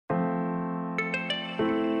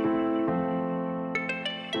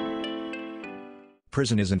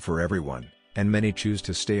Prison isn't for everyone, and many choose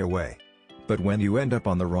to stay away. But when you end up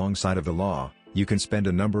on the wrong side of the law, you can spend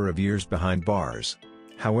a number of years behind bars.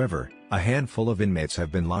 However, a handful of inmates have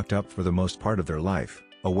been locked up for the most part of their life,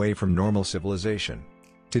 away from normal civilization.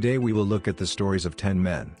 Today we will look at the stories of 10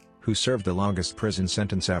 men, who served the longest prison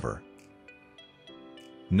sentence ever.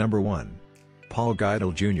 Number 1. Paul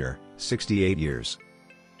Geidel Jr., 68 years.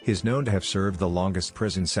 He is known to have served the longest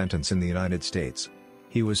prison sentence in the United States.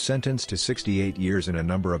 He was sentenced to 68 years in a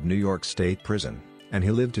number of New York State prison, and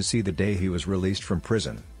he lived to see the day he was released from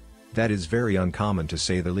prison. That is very uncommon to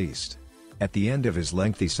say the least. At the end of his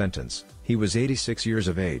lengthy sentence, he was 86 years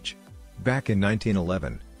of age. Back in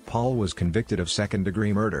 1911, Paul was convicted of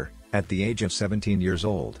second-degree murder, at the age of 17 years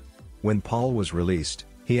old. When Paul was released,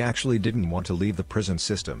 he actually didn't want to leave the prison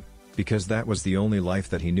system, because that was the only life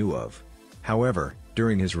that he knew of. However,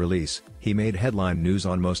 during his release, he made headline news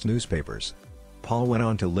on most newspapers. Paul went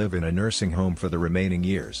on to live in a nursing home for the remaining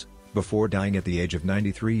years, before dying at the age of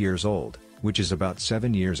 93 years old, which is about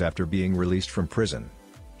 7 years after being released from prison.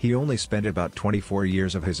 He only spent about 24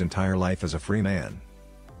 years of his entire life as a free man.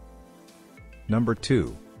 Number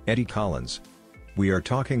 2. Eddie Collins. We are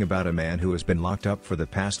talking about a man who has been locked up for the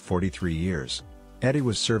past 43 years. Eddie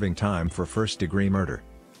was serving time for first-degree murder.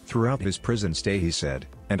 Throughout his prison stay he said,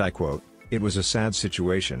 and I quote, "It was a sad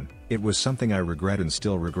situation, it was something I regret and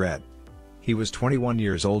still regret." He was 21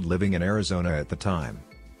 years old living in Arizona at the time.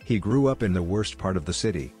 He grew up in the worst part of the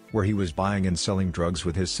city, where he was buying and selling drugs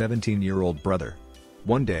with his 17-year-old brother.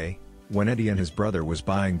 One day, when Eddie and his brother was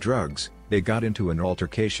buying drugs, they got into an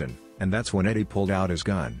altercation, and that's when Eddie pulled out his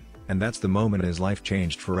gun, and that's the moment his life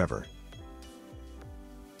changed forever.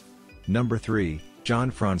 Number 3,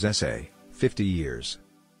 John Franzese, 50 years.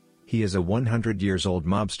 He is a 100-years-old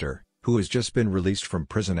mobster, who has just been released from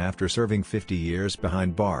prison after serving 50 years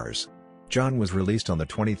behind bars. John was released on the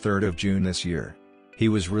 23rd of June this year. He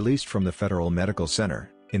was released from the Federal Medical Center,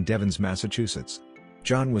 in Devens, Massachusetts.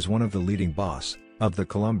 John was one of the leading boss of the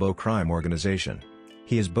Colombo crime organization.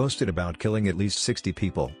 He has boasted about killing at least 60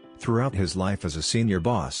 people throughout his life as a senior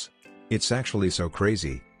boss. It's actually so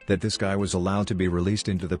crazy that this guy was allowed to be released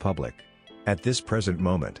into the public. At this present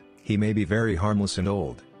moment, he may be very harmless and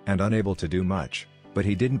old, and unable to do much, but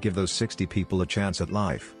he didn't give those 60 people a chance at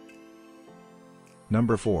life.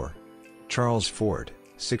 Number 4. Charles Ford,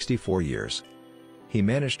 64 years. He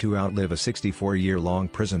managed to outlive a 64-year-long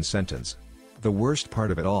prison sentence. The worst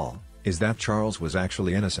part of it all is that Charles was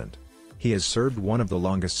actually innocent. He has served one of the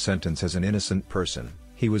longest sentences as an innocent person.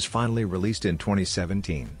 He was finally released in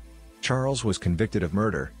 2017. Charles was convicted of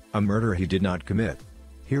murder, a murder he did not commit.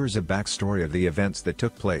 Here is a backstory of the events that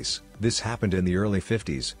took place. This happened in the early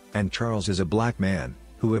 50s, and Charles is a black man,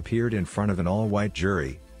 who appeared in front of an all-white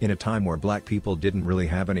jury, in a time where black people didn't really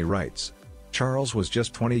have any rights. Charles was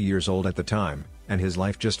just 20 years old at the time, and his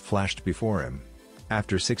life just flashed before him.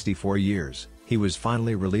 After 64 years, he was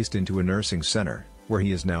finally released into a nursing center, where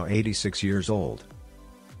he is now 86 years old.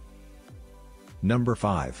 Number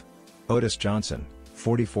 5. Otis Johnson,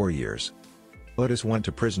 44 years. Otis went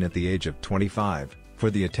to prison at the age of 25, for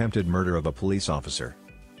the attempted murder of a police officer.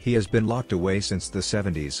 He has been locked away since the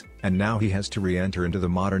 70s, and now he has to re-enter into the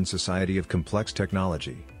modern society of complex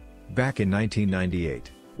technology. Back in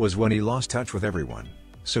 1998, was when he lost touch with everyone,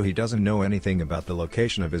 so he doesn't know anything about the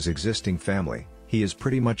location of his existing family. He is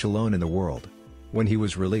pretty much alone in the world. When he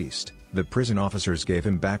was released, the prison officers gave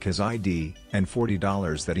him back his ID, and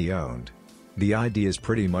 $40 that he owned. The ID is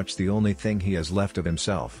pretty much the only thing he has left of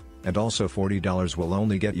himself, and also $40 will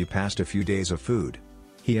only get you past a few days of food.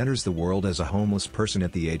 He enters the world as a homeless person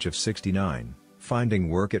at the age of 69. Finding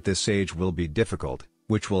work at this age will be difficult,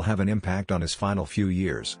 which will have an impact on his final few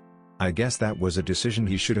years. I guess that was a decision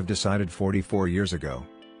he should have decided 44 years ago.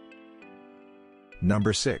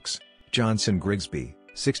 Number 6. Johnson Grigsby,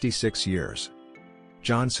 66 years.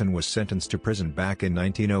 Johnson was sentenced to prison back in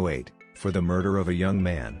 1908, for the murder of a young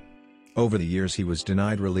man. Over the years he was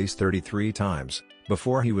denied release 33 times,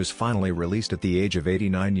 before he was finally released at the age of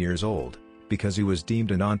 89 years old, because he was deemed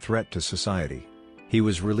a non-threat to society. He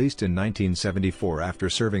was released in 1974 after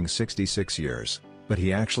serving 66 years, but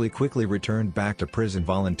he actually quickly returned back to prison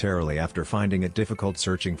voluntarily after finding it difficult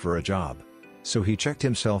searching for a job. So he checked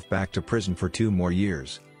himself back to prison for 2 more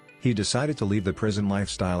years. He decided to leave the prison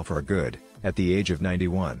lifestyle for good, at the age of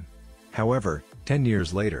 91. However, 10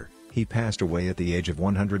 years later, he passed away at the age of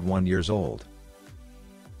 101 years old.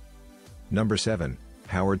 Number 7.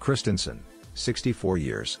 Howard Christensen, 64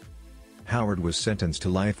 years. Howard was sentenced to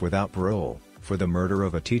life without parole, for the murder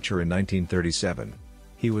of a teacher in 1937.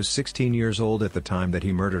 He was 16 years old at the time that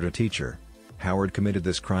he murdered a teacher. Howard committed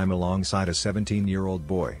this crime alongside a 17-year-old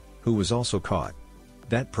boy, who was also caught.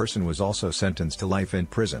 That person was also sentenced to life in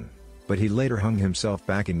prison, but he later hung himself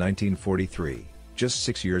back in 1943, just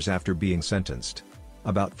 6 years after being sentenced.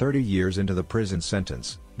 About 30 years into the prison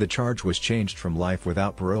sentence, the charge was changed from life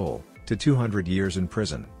without parole to 200 years in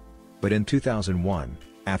prison. But in 2001,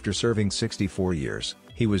 after serving 64 years,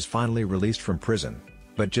 he was finally released from prison,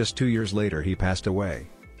 but just 2 years later he passed away.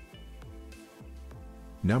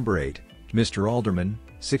 Number 8, Mr. Alderman,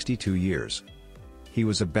 62 years. He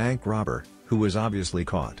was a bank robber, who was obviously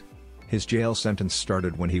caught. His jail sentence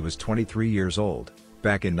started when he was 23 years old,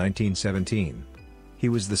 back in 1917. He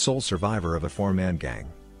was the sole survivor of a four-man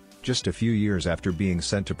gang. Just a few years after being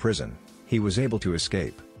sent to prison, he was able to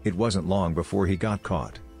escape. It wasn't long before he got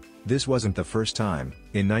caught. This wasn't the first time.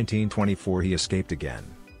 In 1924 he escaped again.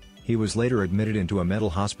 He was later admitted into a mental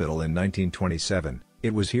hospital in 1927,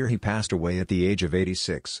 it was here he passed away at the age of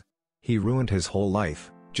 86. He ruined his whole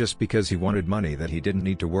life, just because he wanted money that he didn't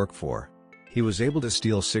need to work for. He was able to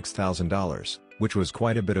steal $6,000, which was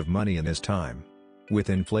quite a bit of money in his time. With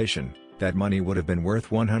inflation, that money would have been worth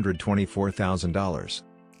 $124,000.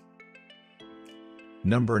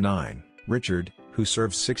 Number 9, Richard, who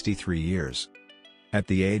served 63 years. At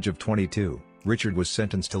the age of 22, Richard was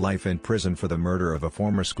sentenced to life in prison for the murder of a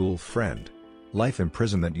former school friend. Life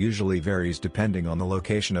imprisonment usually varies depending on the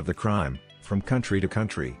location of the crime, from country to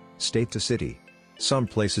country, state to city. Some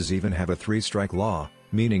places even have a three-strike law,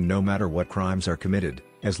 meaning no matter what crimes are committed,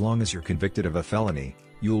 as long as you're convicted of a felony,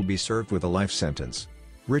 you'll be served with a life sentence.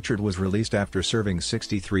 Richard was released after serving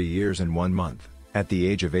 63 years and 1 month, at the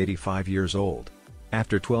age of 85 years old.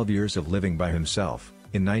 After 12 years of living by himself,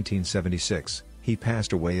 in 1976, he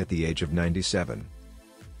passed away at the age of 97.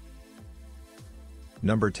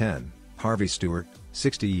 Number 10, Harvey Stewart,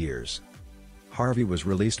 60 years. Harvey was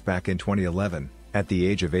released back in 2011, at the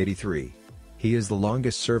age of 83. He is the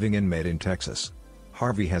longest-serving inmate in Texas.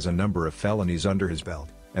 Harvey has a number of felonies under his belt,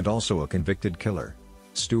 and also a convicted killer.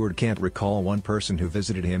 Stewart can't recall one person who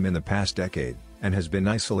visited him in the past decade, and has been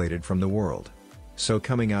isolated from the world. So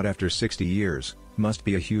coming out after 60 years, must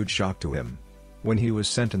be a huge shock to him. When he was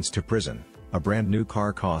sentenced to prison, a brand new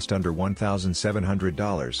car cost under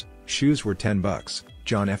 $1,700, shoes were $10,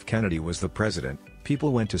 John F. Kennedy was the president,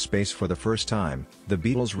 people went to space for the first time, the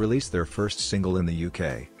Beatles released their first single in the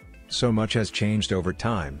UK. So much has changed over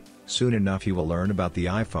time. Soon enough he will learn about the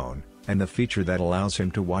iPhone, and the feature that allows him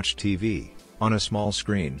to watch TV, on a small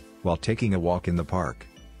screen, while taking a walk in the park.